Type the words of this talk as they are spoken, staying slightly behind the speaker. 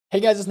Hey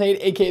guys, it's Nate,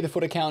 aka the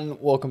FUT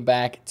Accountant. Welcome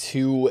back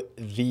to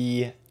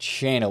the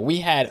channel.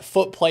 We had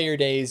FUT Player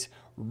Days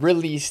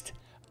released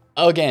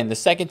again. The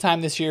second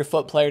time this year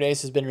FUT Player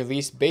Days has been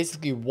released,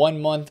 basically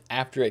 1 month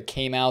after it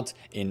came out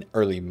in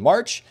early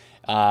March.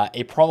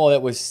 A promo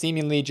that was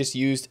seemingly just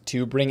used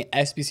to bring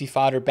SBC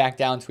fodder back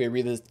down to a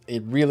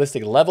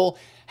realistic level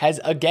has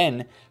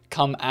again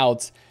come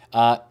out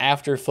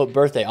after FUT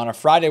Birthday on a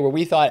Friday where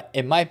we thought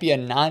it might be a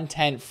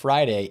non-tent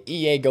Friday.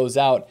 EA goes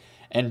out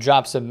and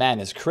drop some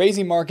madness.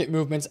 Crazy market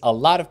movements, a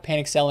lot of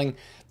panic selling.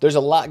 There's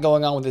a lot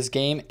going on with this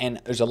game, and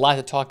there's a lot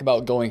to talk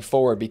about going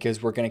forward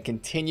because we're going to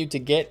continue to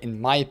get, in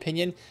my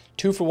opinion,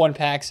 2-for-1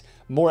 packs,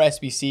 more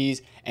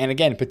SBCs, and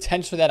again,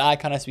 potentially that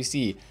icon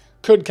SBC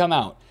could come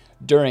out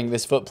during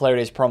this FUT Player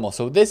Days promo.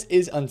 So this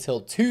is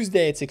until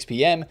Tuesday at 6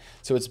 p.m.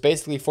 So it's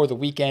basically for the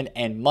weekend,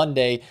 and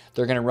Monday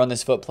they're going to run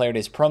this FUT Player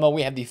Days promo.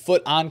 We have the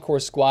FUT Encore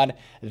squad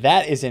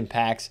that is in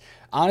packs.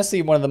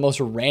 Honestly, one of the most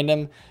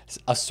random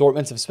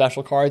assortments of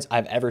special cards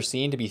I've ever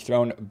seen to be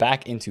thrown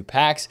back into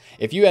packs.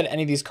 If you had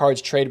any of these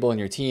cards tradable in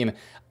your team,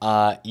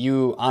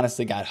 you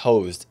honestly got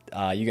hosed.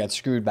 You got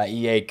screwed by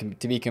EA,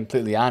 to be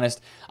completely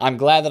honest. I'm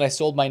glad that I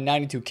sold my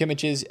 92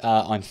 Kimmiches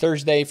on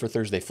Thursday for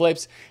Thursday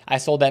Flips. I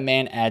sold that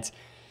man at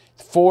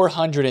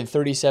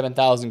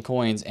 437,000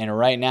 coins, and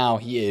right now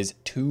he is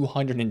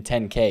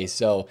 210k.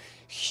 So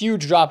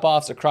huge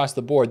drop-offs across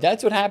the board.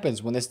 That's what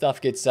happens when this stuff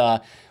gets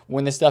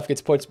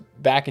put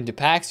back into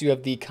packs. You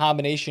have the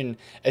combination,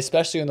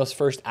 especially in those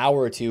first hour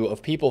or two,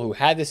 of people who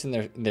had this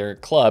in their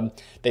club.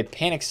 They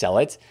panic sell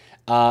it.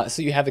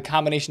 So you have the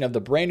combination of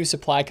the brand new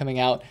supply coming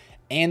out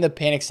and the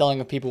panic selling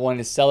of people wanting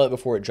to sell it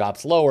before it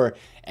drops lower,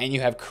 and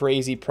you have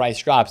crazy price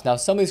drops. Now,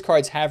 some of these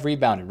cards have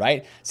rebounded,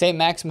 right? St.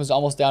 Maxim was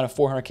almost down to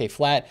 400k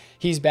flat.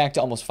 He's back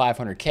to almost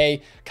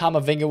 500k.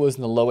 Kamavinga was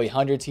in the low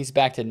 800s. He's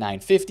back to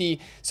 950.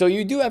 So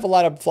you do have a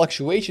lot of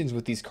fluctuations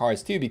with these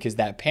cards too, because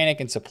that panic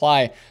and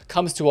supply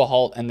comes to a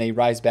halt and they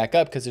rise back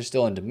up because they're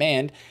still in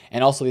demand.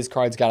 And also these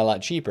cards got a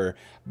lot cheaper.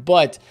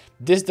 But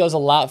this does a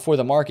lot for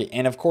the market.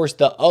 And of course,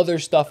 the other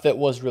stuff that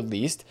was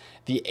released,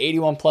 the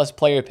 81 plus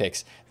player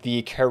picks,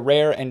 the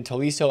Carrera and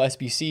Tolisso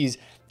SBCs,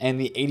 and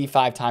the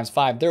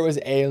 85x5. There was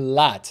a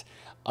lot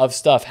of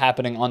stuff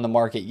happening on the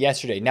market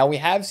yesterday. Now, we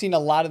have seen a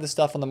lot of the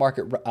stuff on the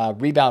market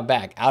rebound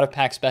back. Out of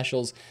pack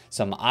specials,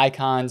 some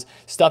icons.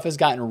 Stuff has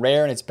gotten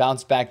rare and it's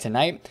bounced back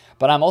tonight.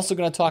 But I'm also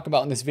going to talk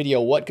about in this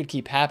video what could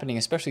keep happening,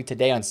 especially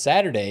today on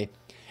Saturday,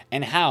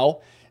 and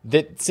how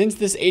that since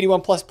this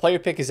 81 plus player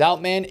pick is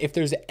out, man, if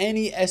there's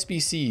any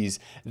SBCs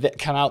that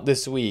come out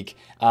this week,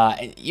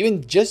 and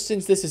even just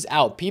since this is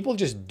out, people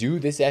just do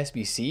this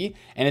SBC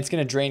and it's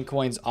going to drain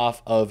coins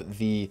off of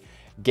the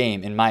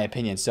game, in my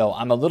opinion. So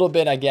I'm a little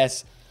bit, I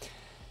guess,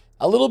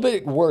 a little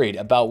bit worried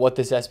about what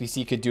this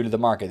SBC could do to the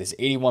market, this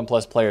 81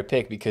 plus player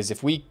pick, because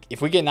if we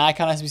get an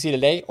icon SBC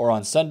today or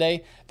on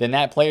Sunday, then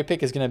that player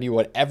pick is going to be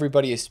what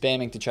everybody is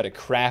spamming to try to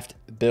craft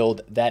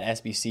build that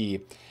SBC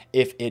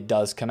if it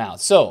does come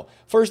out. So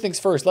first things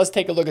first, let's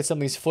take a look at some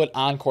of these FUT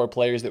Encore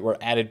players that were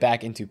added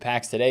back into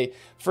packs today.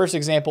 First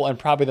example, and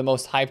probably the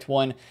most hyped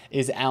one,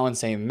 is Alan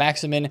St.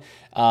 Maximin.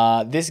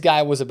 This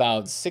guy was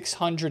about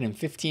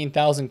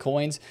 615,000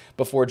 coins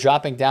before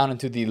dropping down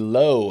into the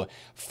low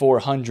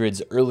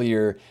 400s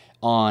earlier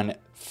on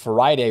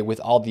Friday with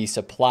all the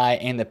supply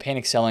and the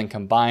panic selling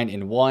combined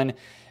in one.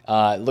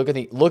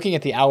 Looking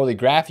at the hourly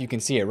graph, you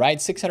can see it, right?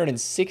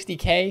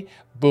 660k,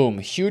 boom,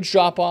 huge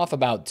drop off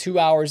about 2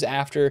 hours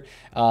after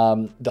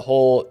the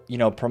whole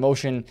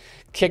promotion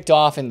kicked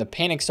off and the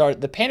panic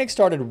started. The panic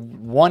started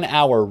 1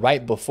 hour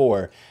right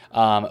before,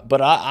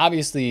 but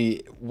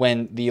obviously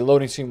when the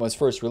loading screen was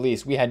first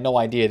released, we had no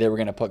idea they were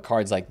going to put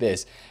cards like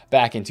this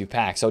back into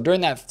packs. So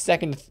during that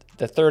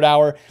the third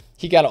hour,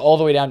 he got all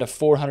the way down to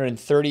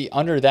 430.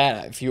 Under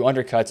that, a few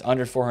undercuts,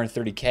 under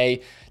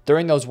 430k.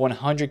 During those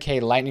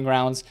 100k lightning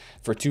rounds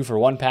for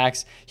 2-for-1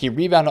 packs, he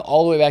rebounded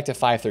all the way back to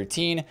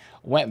 513,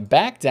 went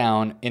back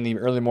down in the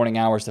early morning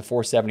hours to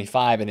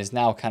 475, and is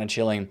now kind of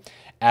chilling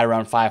at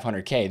around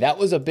 500k. That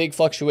was a big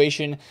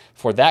fluctuation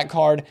for that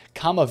card.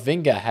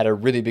 Kamavinga had a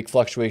really big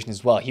fluctuation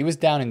as well. He was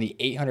down in the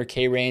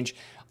 800k range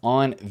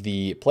on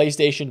the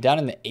PlayStation, down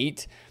in the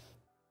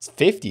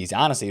 850s,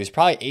 honestly. It was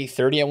probably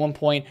 830 at one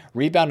point,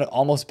 rebounded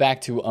almost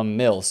back to a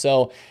mil.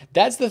 So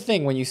that's the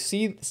thing. When you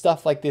see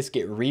stuff like this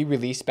get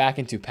re-released back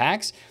into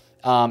packs,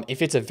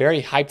 if it's a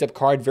very hyped up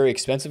card, very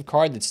expensive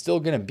card that's still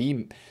going to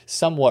be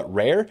somewhat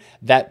rare,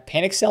 that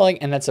panic selling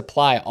and that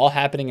supply all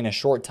happening in a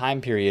short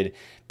time period,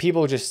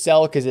 people just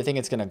sell because they think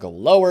it's going to go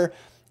lower.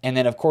 And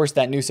then, of course,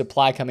 that new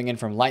supply coming in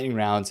from lightning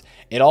rounds,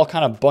 it all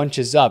kind of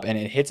bunches up and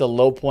it hits a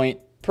low point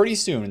pretty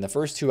soon in the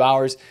first 2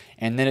 hours,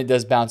 and then it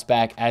does bounce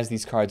back as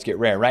these cards get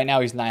rare. Right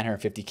now he's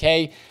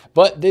 950k,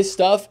 but this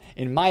stuff,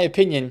 in my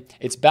opinion,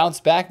 it's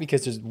bounced back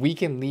because there's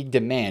weakened league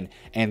demand,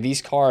 and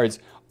these cards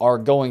are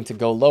going to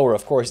go lower,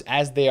 of course,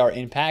 as they are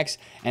in packs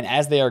and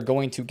as they are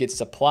going to get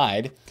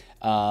supplied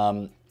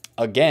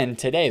again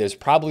today. There's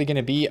probably going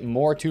to be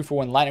more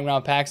 2-for-1 lightning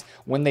round packs.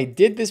 When they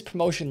did this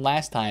promotion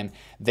last time,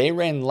 they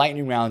ran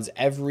lightning rounds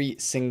every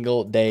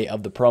single day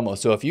of the promo.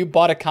 So if you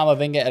bought a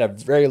Camavinga at a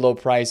very low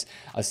price,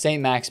 a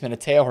St. Maximin, a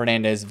Teo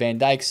Hernandez, Van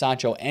Dijk,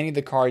 Sancho, any of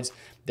the cards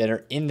that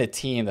are in the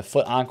team, the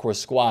FUT Encore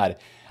squad,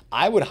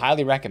 I would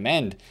highly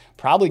recommend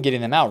probably getting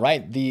them out,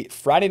 right? The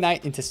Friday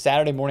night into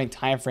Saturday morning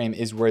time frame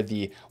is where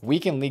the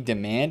weekend league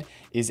demand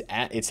is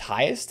at its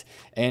highest.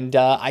 And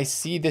I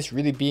see this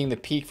really being the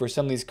peak for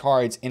some of these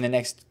cards in the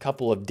next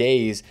couple of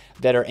days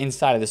that are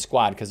inside of the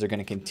squad, because they're going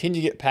to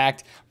continue to get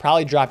packed,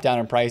 probably drop down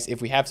in price.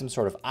 If we have some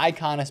sort of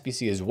icon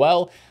SBC as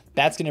well,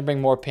 that's going to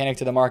bring more panic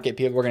to the market.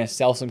 People are going to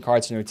sell some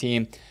cards from their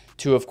team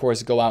to, of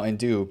course, go out and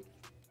do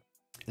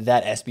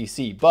that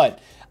SBC. But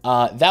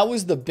that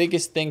was the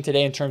biggest thing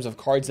today in terms of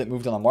cards that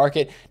moved on the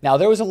market. Now,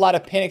 there was a lot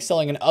of panic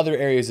selling in other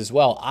areas as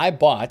well. I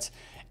bought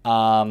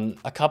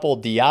a couple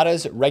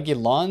Diatas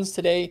Regulons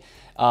today,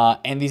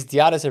 and these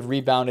Diatas have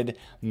rebounded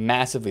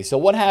massively. So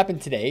what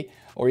happened today,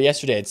 or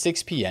yesterday at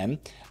 6 p.m.,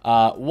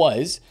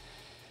 was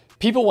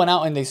people went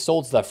out and they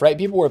sold stuff, right?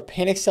 People were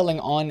panic selling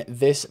on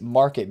this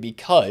market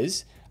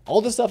because all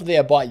the stuff they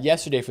had bought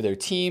yesterday for their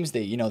teams,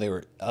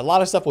 a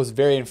lot of stuff was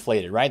very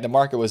inflated, right? The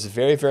market was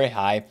very, very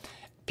high.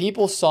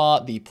 People saw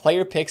the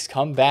player picks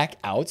come back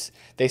out.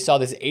 They saw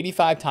this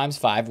 85 times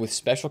 5 with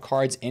special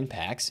cards in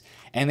packs,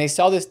 and they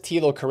saw this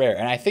Tilo Carrera.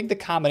 And I think the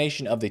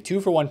combination of the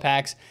 2-for-1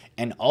 packs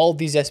and all of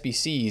these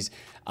SBCs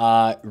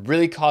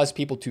really caused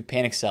people to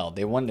panic sell.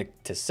 They wanted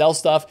to sell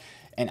stuff.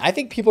 And I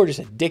think people are just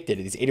addicted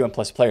to these 81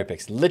 plus player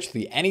picks.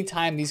 Literally,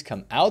 anytime these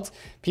come out,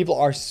 people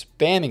are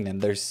spamming them.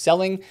 They're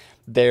selling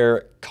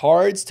their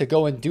cards to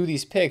go and do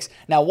these picks.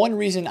 Now, one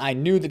reason I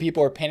knew that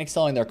people are panic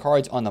selling their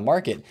cards on the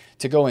market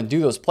to go and do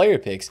those player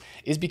picks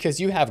is because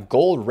you have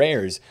gold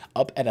rares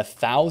up at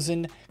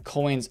 1,000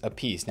 coins a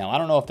piece. Now, I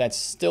don't know if that's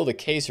still the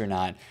case or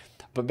not,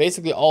 but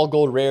basically all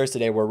gold rares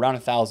today were around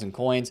 1,000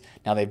 coins.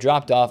 Now they've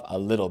dropped off a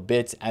little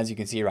bit, as you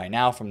can see right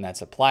now from that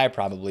supply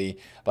probably,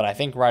 but I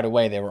think right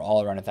away they were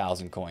all around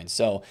 1,000 coins.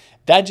 So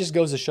that just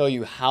goes to show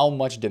you how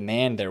much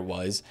demand there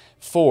was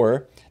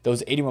for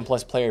those 81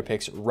 plus player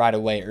picks right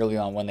away early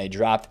on when they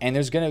dropped. And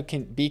there's going to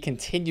be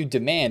continued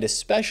demand,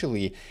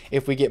 especially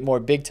if we get more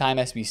big time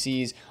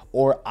SBCs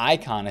or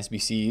icon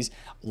SBCs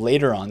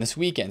later on this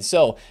weekend.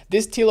 So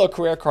this Tilo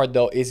Carrera card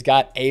though is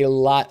got a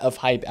lot of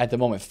hype at the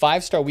moment.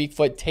 5-star weak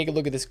foot. Take a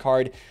look at this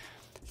card.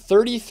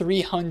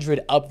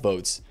 3,300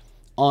 upvotes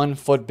on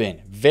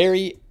FUTBin.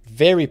 Very,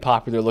 very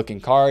popular looking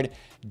card.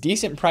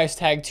 Decent price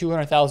tag,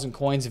 200,000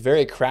 coins.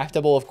 Very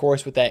craftable, of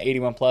course, with that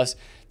 81 plus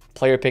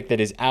player pick that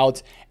is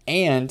out.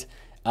 And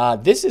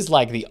this is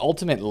like the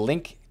ultimate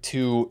link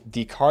to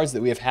the cards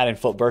that we have had in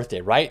FUT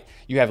Birthday, right?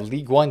 You have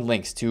League One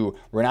links to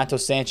Renato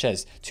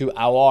Sanchez, to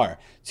Aouar,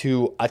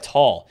 to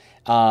Atal.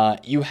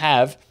 You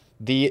have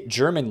the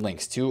German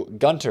links to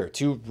Gunter,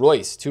 to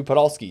Royce, to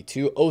Podolski,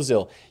 to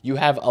Ozil. You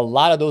have a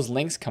lot of those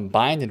links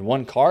combined in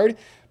one card.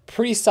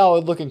 Pretty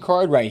solid looking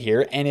card right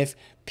here. And if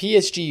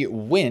PSG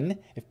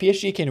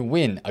can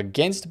win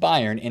against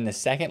Bayern in the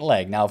second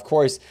leg, now of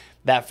course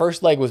that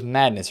first leg was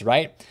madness,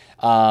 right?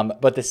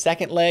 But the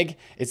second leg,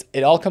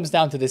 it all comes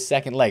down to this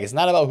second leg. It's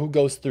not about who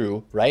goes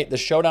through, right? The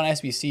showdown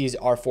SBCs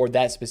are for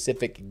that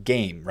specific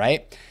game,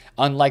 right?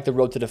 Unlike the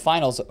road to the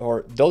finals,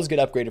 or those get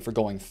upgraded for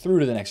going through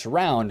to the next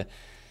round,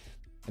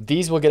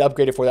 these will get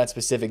upgraded for that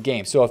specific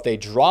game. So if they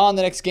draw on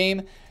the next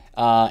game,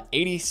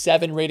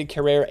 87 rated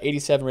Carrera,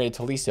 87 rated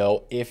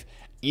Tolisso, if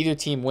either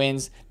team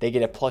wins, they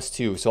get a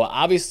 +2. So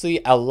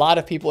obviously a lot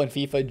of people in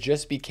FIFA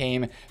just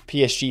became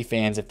PSG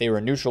fans if they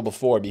were neutral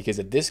before, because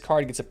if this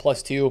card gets a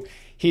 +2,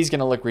 he's going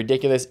to look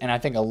ridiculous. And I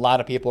think a lot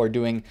of people are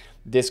doing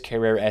this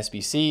Carrera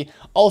SBC.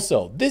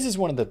 Also, this is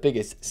one of the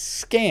biggest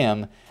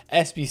scam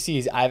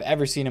SBCs I've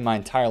ever seen in my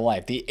entire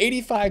life. The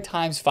 85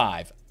 times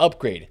 5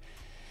 upgrade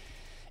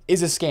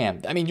is a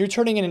scam. I mean, you're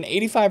turning in an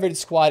 85 rated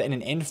squad and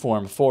an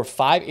inform for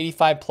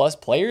 585 plus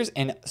players,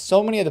 and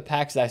so many of the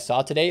packs that I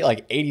saw today,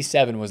 like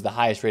 87 was the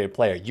highest rated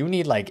player. You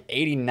need like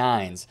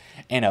 89s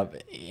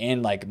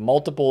and like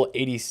multiple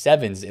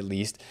 87s at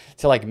least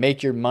to like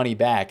make your money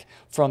back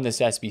from this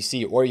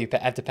SBC, or you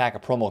have to pack a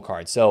promo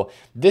card. So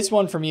this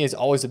one for me is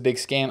always a big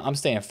scam. I'm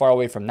staying far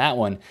away from that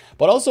one.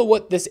 But also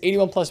what this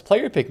 81 plus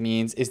player pick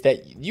means is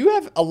that you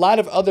have a lot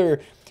of other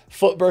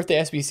FUT Birthday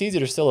SBCs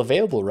that are still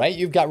available, right?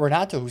 You've got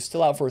Renato, who's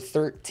still out for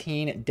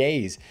 13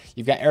 days.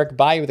 You've got Eric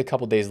Bailly with a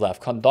couple days left.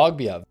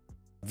 Kondogbia.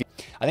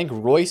 I think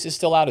Royce is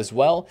still out as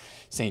well.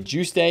 St.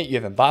 Juste.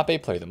 You have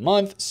Mbappe, player of the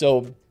month.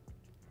 So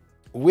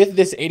with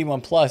this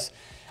 81 plus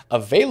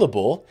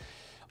available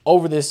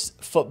over this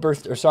FUT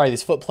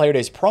Player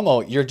Days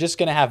promo, you're just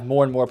going to have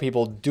more and more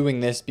people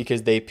doing this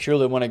because they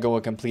purely want to go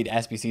and complete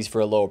SBCs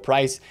for a lower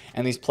price.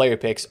 And these player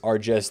picks are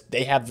just,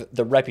 they have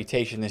the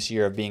reputation this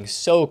year of being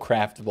so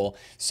craftable,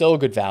 so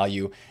good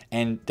value,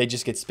 and they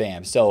just get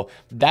spammed. So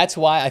that's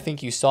why I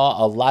think you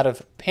saw a lot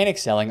of panic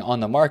selling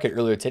on the market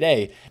earlier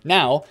today.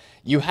 Now,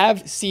 you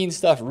have seen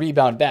stuff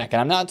rebound back,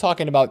 and I'm not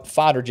talking about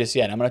fodder just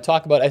yet. I'm going to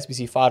talk about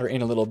SBC fodder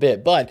in a little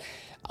bit, but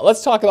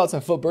let's talk about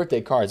some FUT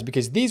birthday cards,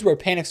 because these were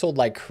panic sold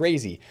like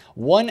crazy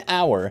 1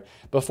 hour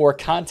before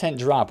content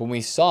drop. When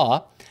we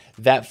saw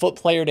that FUT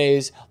Player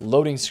Days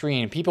loading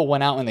screen, people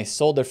went out and they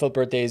sold their FUT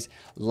birthdays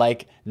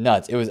like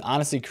nuts. It was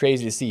honestly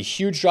crazy to see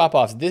huge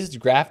drop-offs. This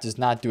graph does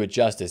not do it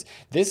justice.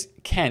 This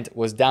Kent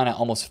was down at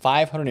almost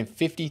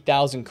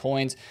 550,000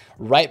 coins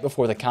right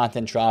before the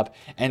content drop.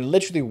 And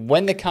literally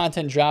when the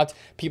content dropped,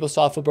 people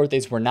saw FUT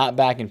birthdays were not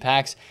back in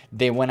packs.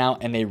 They went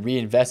out and they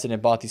reinvested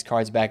and bought these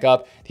cards back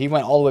up. He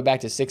went all the way back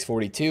to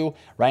 642.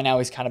 Right now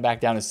he's kind of back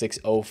down to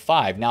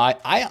 605. Now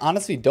I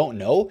honestly don't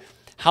know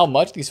how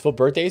much these FUT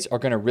birthdays are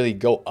going to really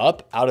go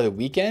up out of the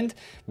weekend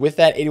with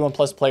that 81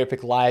 plus player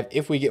pick live.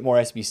 If we get more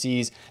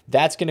SBCs,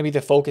 that's going to be the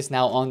focus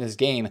now on this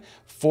game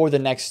for the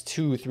next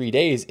 2-3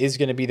 days, is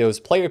going to be those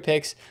player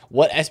picks.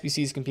 What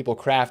SBCs can people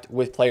craft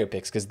with player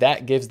picks? Because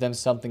that gives them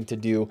something to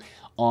do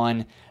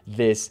on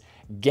this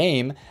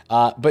game.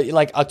 But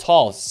like a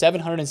tall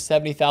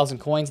 770,000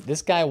 coins,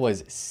 this guy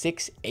was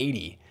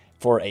 680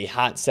 for a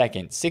hot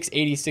second,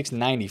 680,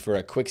 690 for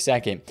a quick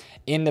second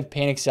in the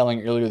panic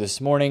selling earlier this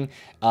morning.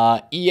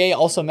 EA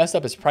also messed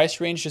up his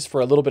price range just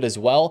for a little bit as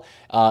well.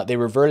 They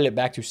reverted it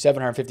back to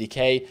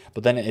 750K,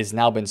 but then it has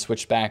now been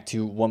switched back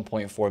to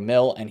 1.4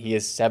 mil, and he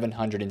is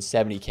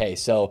 770K.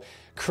 So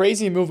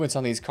crazy movements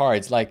on these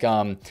cards. Like,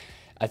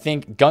 I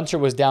think Gunter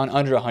was down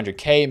under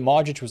 100K.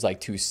 Modric was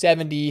like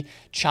 270.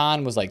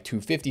 Chan was like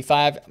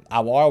 255.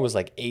 Awar was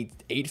like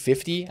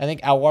 850, I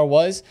think Awar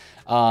was.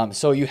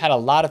 So you had a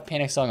lot of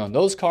panic selling on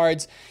those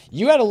cards.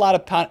 You had a lot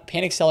of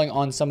panic selling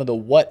on some of the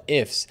what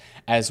ifs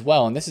as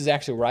well. And this is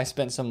actually where I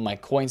spent some of my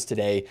coins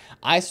today.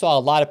 I saw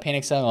a lot of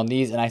panic selling on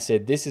these, and I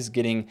said, this is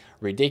getting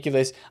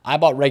ridiculous. I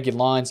bought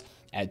Regulons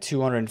at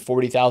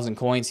 240,000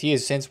 coins. He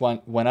has since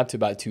went up to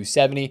about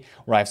 270,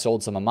 where I've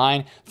sold some of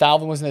mine.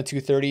 Thalvin was in the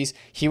 230s.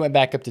 He went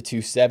back up to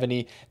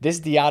 270. This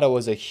Diato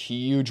was a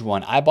huge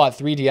one. I bought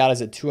 3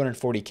 Diatos at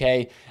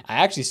 240K. I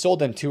actually sold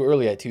them too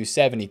early at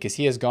 270 because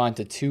he has gone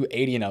to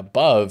 280 and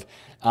above.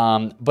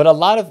 But a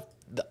lot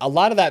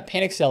of that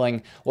panic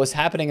selling was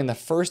happening in the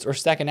first or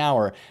second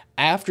hour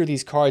after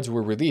these cards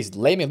were released.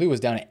 Leimelu was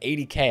down at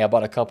 80K. I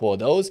bought a couple of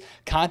those.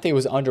 Conte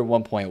was under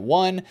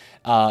 1.1.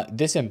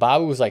 This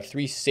Mbabu was like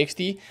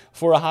 360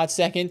 for a hot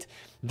second.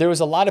 There was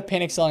a lot of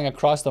panic selling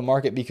across the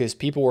market because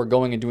people were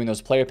going and doing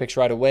those player picks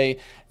right away.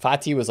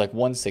 Fatih was like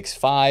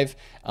 165.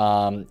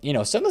 You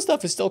know, some of the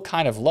stuff is still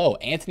kind of low.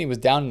 Anthony was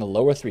down in the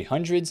lower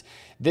 300s.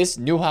 This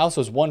Newhouse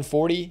was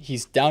 140.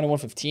 He's down to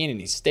 115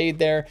 and he stayed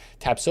there.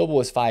 Tapsoba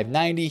was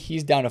 590.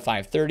 He's down to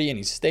 530 and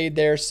he stayed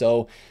there.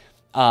 So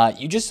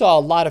you just saw a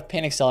lot of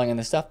panic selling on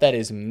the stuff that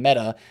is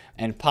meta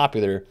and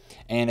popular,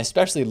 and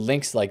especially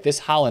links like this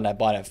Holland I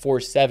bought at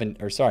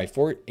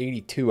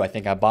 482. I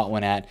think I bought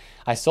one at.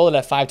 I sold it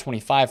at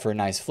 525 for a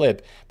nice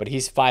flip, but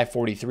he's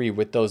 543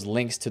 with those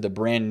links to the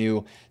brand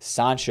new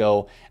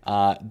Sancho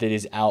that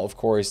is out, of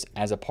course,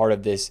 as a part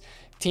of this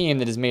team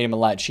that has made him a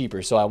lot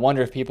cheaper. So I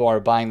wonder if people are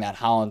buying that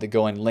Holland to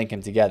go and link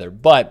him together.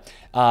 But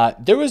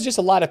there was just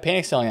a lot of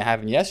panic selling that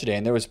happened yesterday,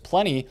 and there was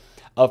plenty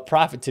of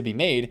profit to be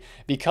made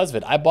because of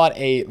it. I bought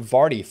a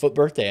Vardy FUT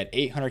birthday at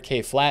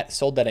 800K flat,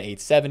 sold that at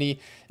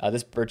 870.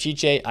 This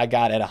Berchiche I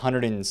got at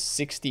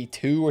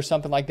 162 or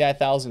something like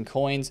that, 1,000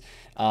 coins.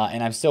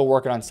 And I'm still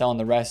working on selling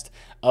the rest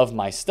of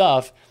my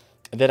stuff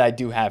that I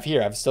do have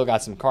here. I've still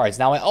got some cards.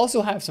 Now I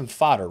also have some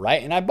fodder,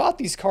 right? And I bought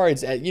these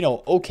cards at, you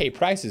know, okay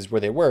prices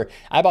where they were.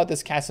 I bought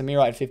this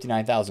Casemiro at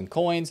 59,000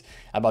 coins.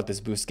 I bought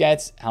this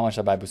Busquets. How much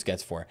did I buy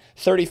Busquets for?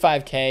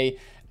 35K.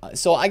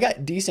 So I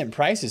got decent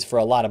prices for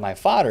a lot of my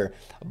fodder,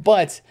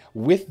 but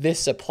with this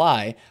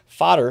supply,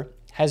 fodder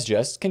has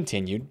just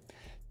continued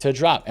to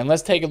drop. And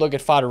let's take a look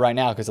at fodder right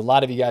now, because a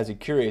lot of you guys are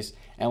curious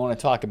and want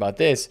to talk about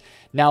this.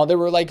 Now, there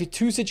were like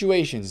 2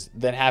 situations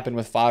that happened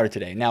with fodder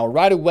today. Now,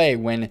 right away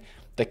when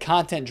the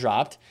content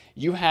dropped,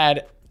 you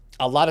had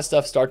a lot of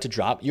stuff start to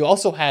drop. You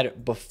also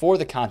had, before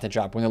the content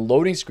dropped, when the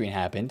loading screen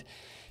happened,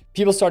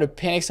 people started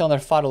panic selling their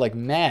fodder like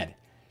mad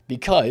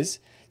because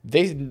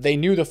they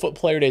knew the FUT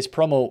Player Days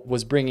promo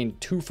was bringing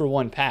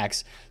 2-for-1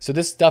 packs. So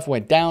this stuff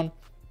went down.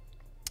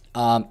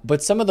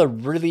 But some of the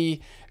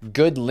really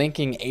good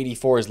linking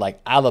 84s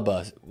like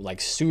Alaba, like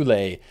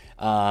Sule,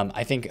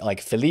 I think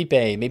like Felipe,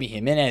 maybe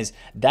Jimenez,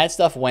 that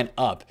stuff went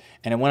up,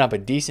 and it went up a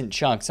decent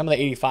chunk. Some of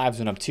the 85s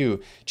went up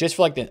too, just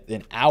for like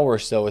an hour or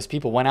so as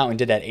people went out and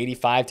did that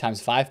 85 times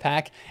 5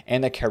 pack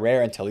and the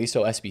Carrera and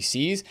Taliso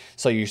SBCs.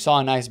 So you saw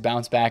a nice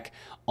bounce back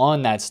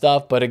on that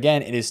stuff, but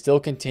again, it is still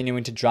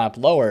continuing to drop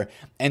lower.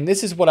 And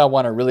this is what I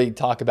want to really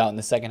talk about in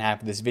the second half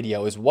of this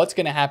video, is what's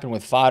going to happen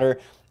with fodder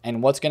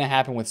and what's going to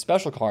happen with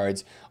special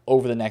cards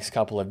over the next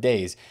couple of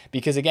days.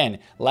 Because again,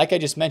 like I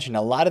just mentioned,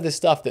 a lot of the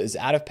stuff that is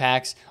out of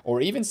packs,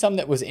 or even some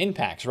that was in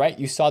packs, right?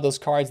 You saw those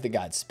cards that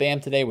got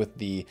spammed today with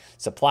the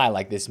supply,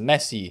 like this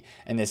Messi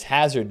and this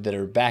Hazard that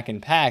are back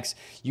in packs.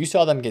 You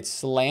saw them get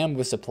slammed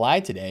with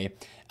supply today.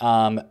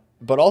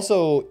 but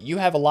also you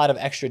have a lot of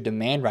extra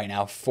demand right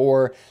now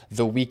for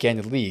the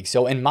weekend league.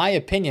 So in my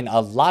opinion,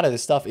 a lot of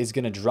this stuff is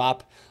going to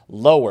drop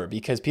lower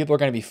because people are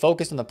going to be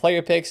focused on the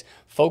player picks,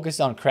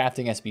 focused on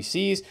crafting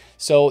SBCs.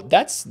 So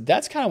that's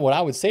kind of what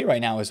I would say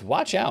right now is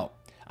watch out.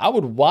 I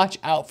would watch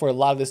out for a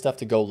lot of this stuff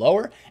to go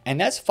lower,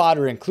 and that's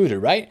fodder included,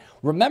 right?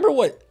 Remember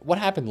what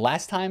happened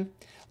last time?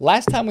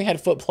 Last time we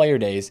had FUT Player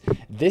Days,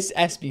 this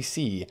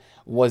SBC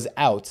was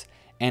out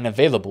and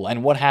available.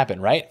 And what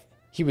happened, right?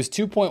 He was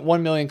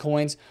 2.1 million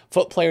coins.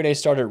 FUT Player Days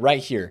started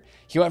right here.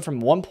 He went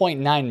from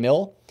 1.9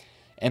 mil,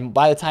 and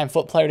by the time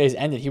FUT Player Days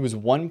ended, he was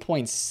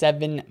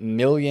 1.7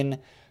 million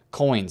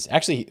coins.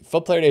 Actually,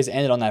 FUT Player Days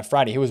ended on that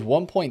Friday. He was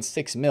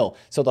 1.6 mil.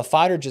 So the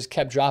fodder just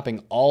kept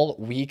dropping all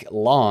week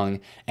long,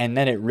 and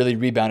then it really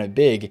rebounded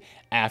big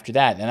after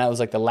that. And that was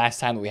like the last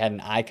time that we had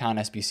an icon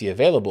SBC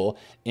available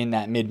in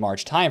that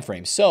mid-March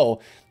timeframe. So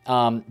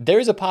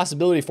there's a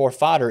possibility for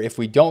fodder, if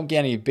we don't get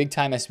any big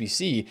time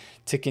SBC,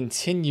 to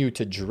continue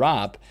to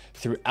drop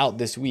throughout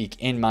this week,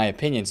 in my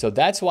opinion. So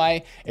that's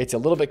why it's a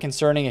little bit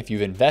concerning. If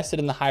you've invested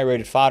in the high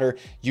rated fodder,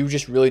 you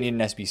just really need an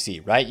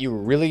SBC, right? You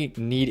really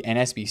need an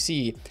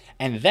SBC.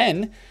 And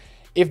then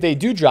if they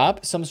do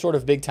drop some sort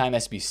of big time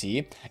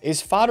SBC,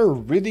 is fodder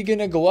really going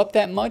to go up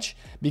that much?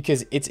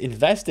 Because it's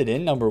invested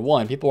in, number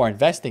one, people are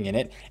investing in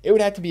it. It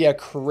would have to be a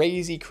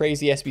crazy,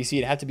 crazy SBC.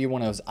 It'd have to be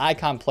one of those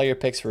icon player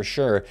picks for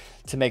sure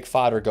to make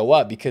fodder go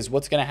up, because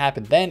what's going to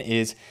happen then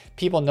is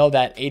people know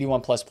that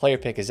 81 plus player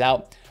pick is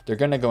out. They're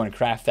going to go and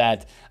craft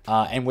that.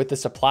 And with the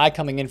supply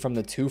coming in from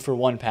the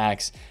 2-for-1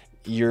 packs,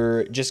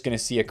 you're just going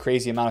to see a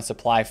crazy amount of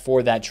supply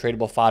for that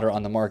tradable fodder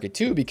on the market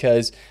too,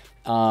 because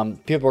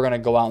people are going to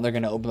go out and they're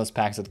going to open those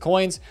packs with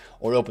coins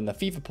or open the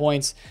FIFA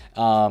points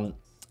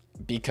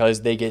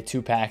because they get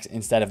 2 packs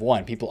instead of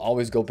 1. People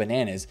always go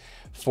bananas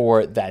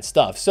for that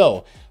stuff.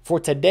 So for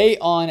today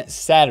on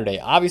Saturday,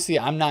 obviously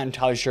I'm not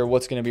entirely sure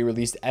what's going to be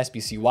released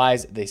SBC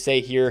wise. They say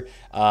here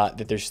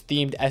that there's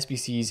themed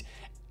SBCs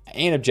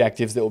and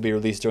objectives that will be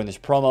released during this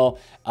promo.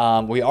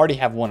 We already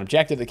have one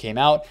objective that came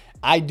out.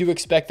 I do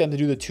expect them to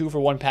do the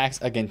 2-for-1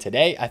 packs again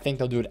today. I think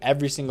they'll do it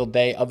every single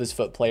day of this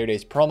FUT Player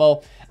Days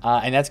promo,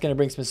 and that's going to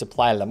bring some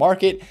supply to the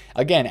market.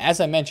 Again, as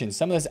I mentioned,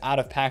 some of this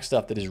out-of-pack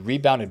stuff that is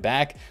rebounded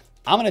back,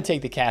 I'm going to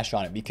take the cash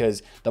on it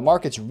because the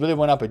markets really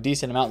went up a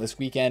decent amount this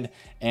weekend,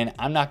 and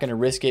I'm not going to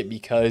risk it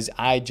because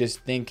I just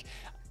think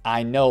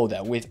I know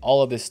that with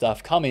all of this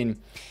stuff coming,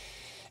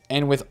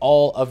 and with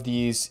all of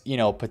these, you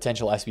know,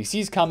 potential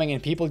SBCs coming,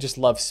 and people just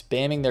love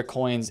spamming their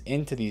coins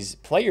into these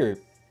player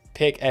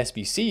pick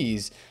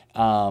SBCs,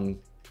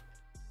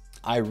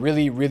 I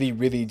really, really,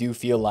 really do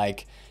feel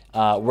like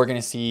we're going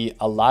to see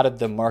a lot of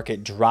the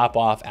market drop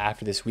off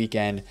after this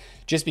weekend,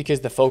 just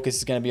because the focus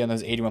is going to be on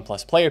those 81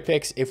 plus player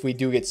picks. If we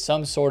do get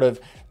some sort of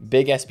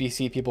big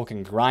SBC people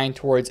can grind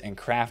towards and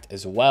craft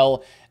as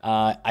well,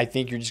 I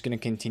think you're just going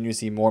to continue to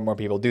see more and more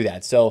people do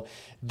that. So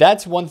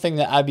that's one thing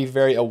that I'd be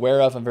very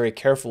aware of and very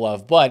careful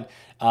of. But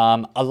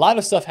a lot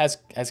of stuff has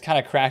kind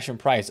of crashed in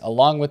price,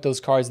 along with those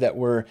cards that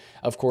were,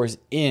 of course,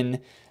 in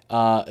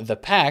the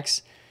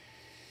packs.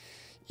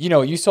 You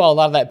know, you saw a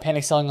lot of that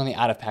panic selling on the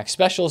out-of-pack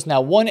specials.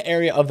 Now, one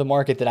area of the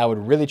market that I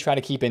would really try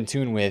to keep in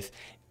tune with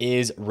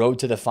is Road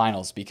to the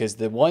Finals, because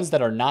the ones that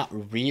are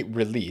not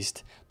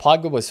re-released,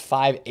 Pogba was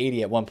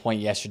 580 at one point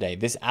yesterday.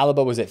 This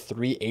Alaba was at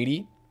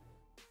 380.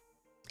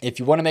 If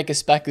you want to make a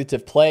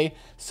speculative play,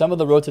 some of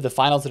the Road to the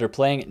Finals that are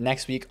playing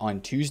next week on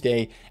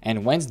Tuesday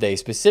and Wednesday,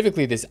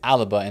 specifically this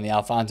Alaba and the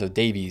Alphonso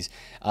Davies,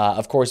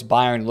 of course,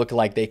 Bayern look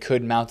like they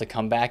could mount a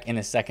comeback in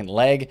the second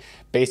leg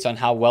based on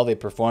how well they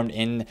performed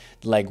in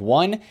leg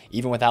 1,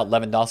 even without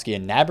Lewandowski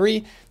and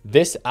Gnabry.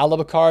 This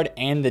Alaba card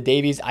and the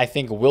Davies, I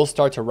think, will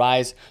start to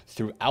rise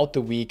throughout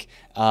the week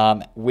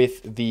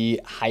with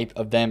the hype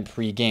of them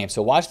pre-game.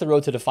 So watch the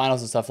Road to the Finals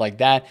and stuff like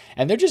that.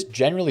 And they're just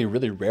generally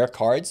really rare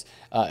cards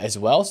as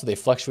well, so they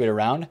fluctuate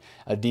around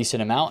a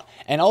decent amount.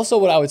 And also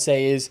what I would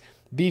say is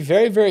be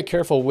very, very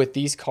careful with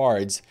these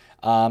cards.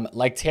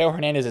 Like Theo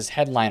Hernandez's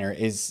headliner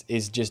is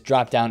just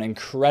dropped down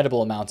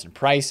incredible amounts in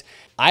price.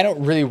 I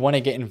don't really want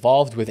to get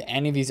involved with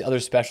any of these other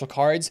special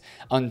cards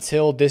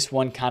until this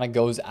one kind of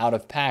goes out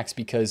of packs,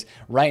 because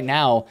right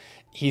now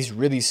he's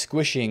really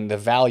squishing the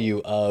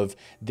value of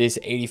this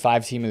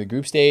 85 team of the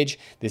group stage,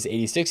 this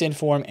 86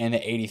 inform, and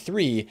the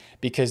 83,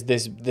 because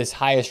this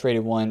highest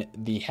rated one,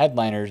 the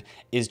headliner,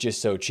 is just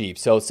so cheap.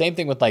 So same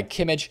thing with like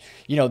Kimmich.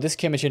 You know, this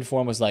Kimmich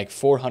inform was like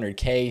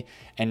 400K,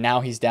 and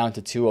now he's down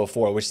to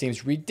 204, which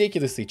seems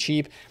ridiculously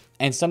cheap.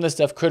 And some of this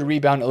stuff could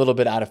rebound a little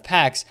bit out of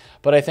packs,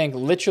 but I think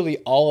literally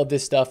all of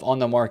this stuff on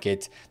the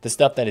market, the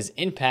stuff that is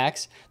in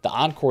packs, the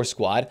Encore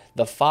squad,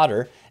 the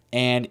fodder,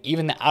 and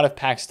even the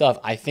out-of-pack stuff,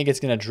 I think it's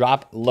going to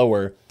drop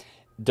lower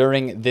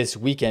during this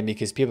weekend,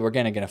 because people are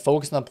going to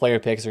focus on the player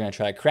picks. They're going to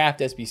try to craft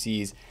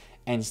SBCs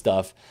and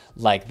stuff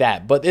like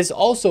that. But this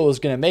also is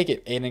going to make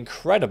it an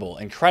incredible,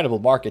 incredible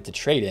market to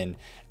trade in.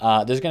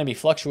 There's going to be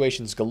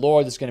fluctuations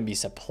galore. There's going to be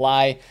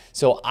supply.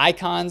 So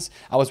icons,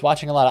 I was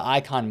watching a lot of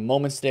icon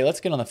moments today.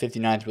 Let's get on the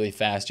 59th really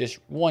fast. Just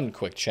one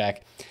quick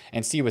check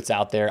and see what's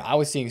out there. I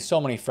was seeing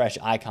so many fresh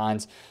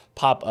icons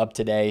pop up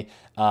today.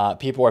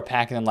 People were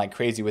packing them like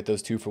crazy with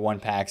those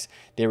 2-for-1 packs.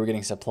 They were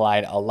getting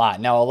supplied a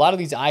lot. Now, a lot of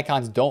these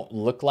icons don't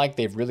look like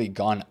they've really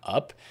gone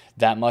up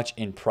that much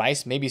in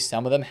price. Maybe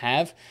some of them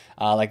have.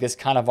 Like this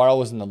Cannavaro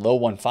was in the low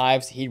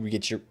 1.5s. He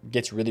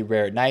gets really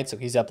rare at night, so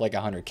he's up like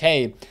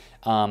 100K.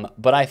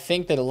 But I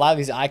think that a lot of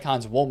these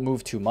icons won't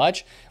move too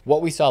much.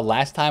 What we saw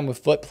last time with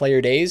FUT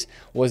Player Days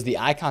was the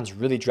icons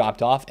really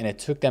dropped off, and it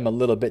took them a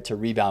little bit to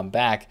rebound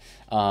back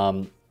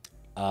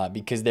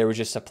because there was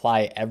just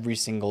supply every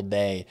single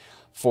day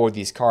for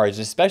these cards,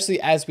 especially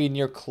as we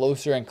near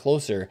closer and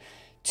closer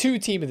to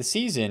Team of the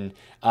Season.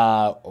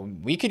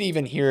 We could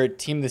even hear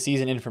Team of the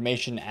Season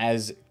information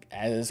as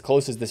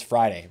close as this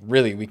Friday.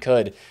 Really, we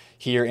could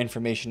hear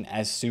information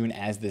as soon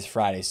as this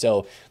Friday.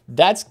 So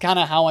that's kind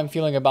of how I'm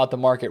feeling about the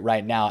market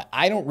right now.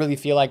 I don't really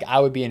feel like I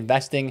would be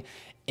investing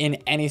in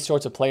any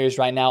sorts of players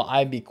right now.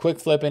 I'd be quick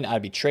flipping,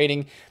 I'd be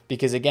trading,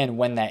 because again,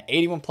 when that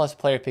 81 plus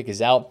player pick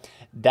is out,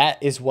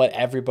 that is what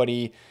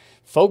everybody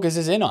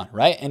focuses in on,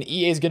 right? And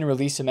EA is going to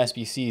release some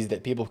SBCs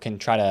that people can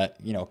try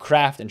to,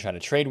 craft and try to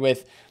trade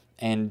with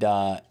and,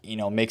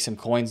 make some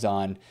coins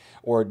on,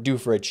 or do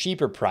for a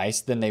cheaper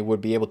price than they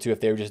would be able to if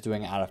they were just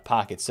doing it out of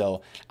pocket.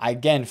 So I,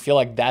 again, feel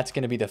like that's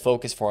going to be the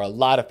focus for a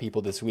lot of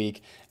people this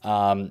week.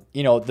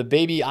 The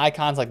baby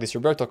icons like this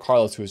Roberto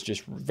Carlos, who is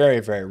just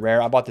very, very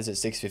rare. I bought this at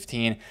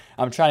 $615.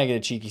 I'm trying to get a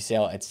cheeky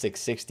sale at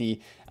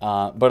 $660.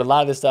 But a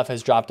lot of this stuff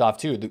has dropped off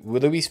too.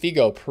 Luis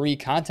Figo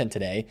pre-content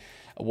today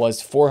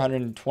was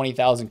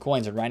 420,000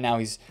 coins, and right now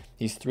he's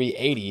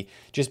 380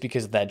 just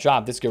because of that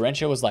drop. This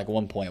Garrincha was like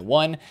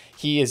 1.1.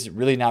 He is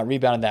really not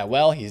rebounded that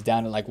well. He's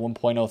down at like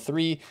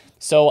 1.03.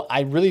 So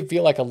I really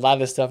feel like a lot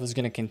of this stuff is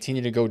going to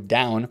continue to go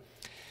down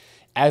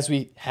as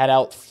we head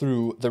out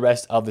through the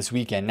rest of this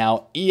weekend.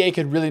 Now, EA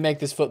could really make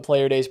this FUT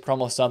Player Days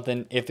promo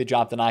something if they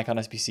dropped an icon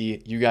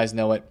SBC. You guys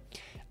know it.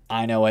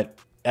 I know it.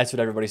 That's what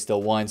everybody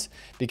still wants,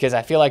 because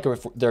I feel like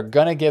if they're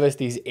going to give us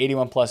these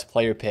 81 plus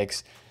player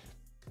picks,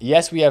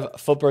 yes, we have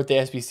FUT Birthday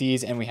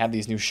SBCs and we have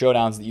these new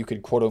showdowns that you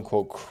could quote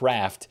unquote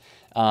craft.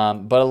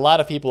 But a lot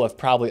of people have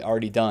probably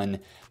already done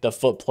the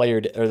FUT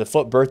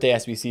Birthday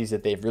SBCs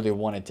that they've really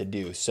wanted to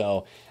do.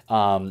 So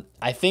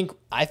I think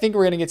we're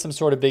going to get some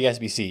sort of big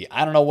SBC.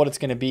 I don't know what it's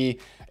going to be,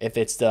 if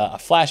it's a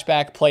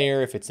flashback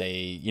player, if it's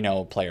a,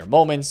 player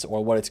moments,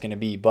 or what it's going to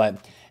be.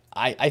 But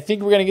I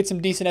think we're going to get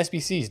some decent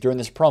SBCs during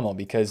this promo,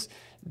 because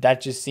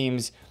that just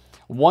seems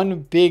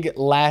one big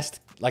last,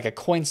 like a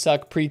coin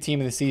suck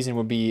pre-team of the season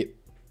would be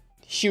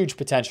huge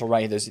potential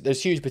right here.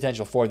 There's huge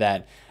potential for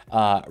that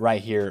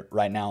right here,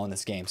 right now in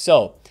this game.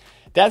 So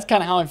that's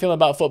kind of how I'm feeling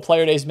about FUT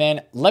Player Days,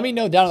 man. Let me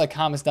know down in the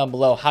comments down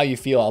below how you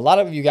feel. A lot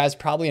of you guys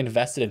probably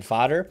invested in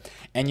fodder,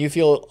 and you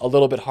feel a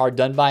little bit hard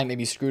done by,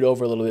 maybe screwed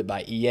over a little bit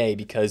by EA,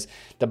 because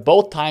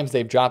both times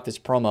they've dropped this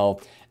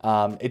promo,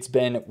 it's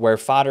been where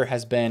fodder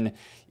has been,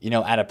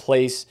 at a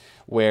place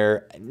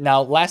where,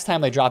 now last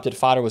time they dropped it,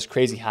 fodder was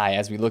crazy high,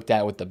 as we looked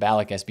at with the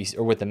Ballack SBC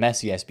or with the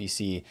Messi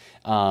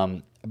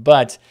SBC,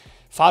 but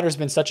fodder's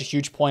been such a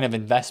huge point of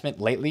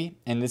investment lately,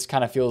 and this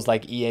kind of feels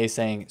like EA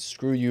saying,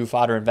 screw you,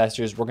 fodder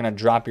investors, we're going to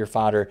drop your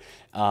fodder.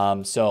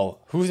 So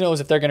who knows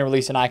if they're going to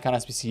release an icon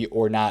SBC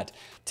or not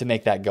to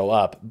make that go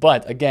up.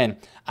 But again,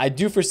 I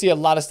do foresee a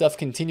lot of stuff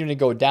continuing to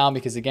go down,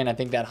 because again, I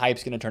think that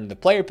hype's going to turn into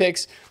player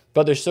picks,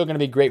 but there's still going to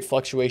be great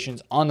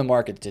fluctuations on the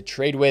market to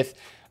trade with,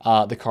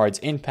 the cards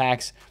in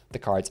packs, the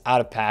cards out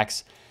of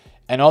packs,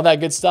 and all that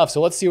good stuff. So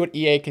let's see what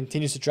EA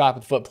continues to drop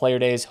with FUT Player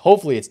Days.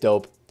 Hopefully it's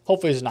dope.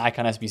 Hopefully there's an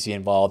icon SBC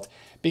involved,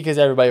 because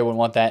everybody would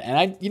want that.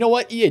 And you know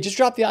what, EA, just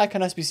drop the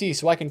icon SBC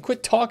so I can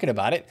quit talking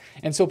about it,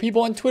 and so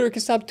people on Twitter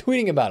can stop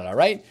tweeting about it, all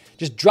right?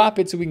 Just drop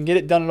it so we can get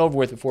it done and over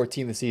with before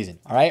Team of the Season,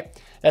 all right?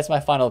 That's my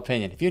final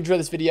opinion. If you enjoyed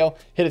this video,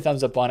 hit a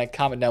thumbs up on it,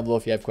 comment down below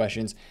if you have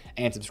questions,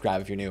 and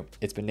subscribe if you're new.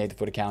 It's been Nate, the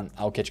FUT Accountant.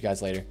 I'll catch you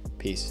guys later.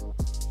 Peace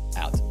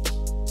out.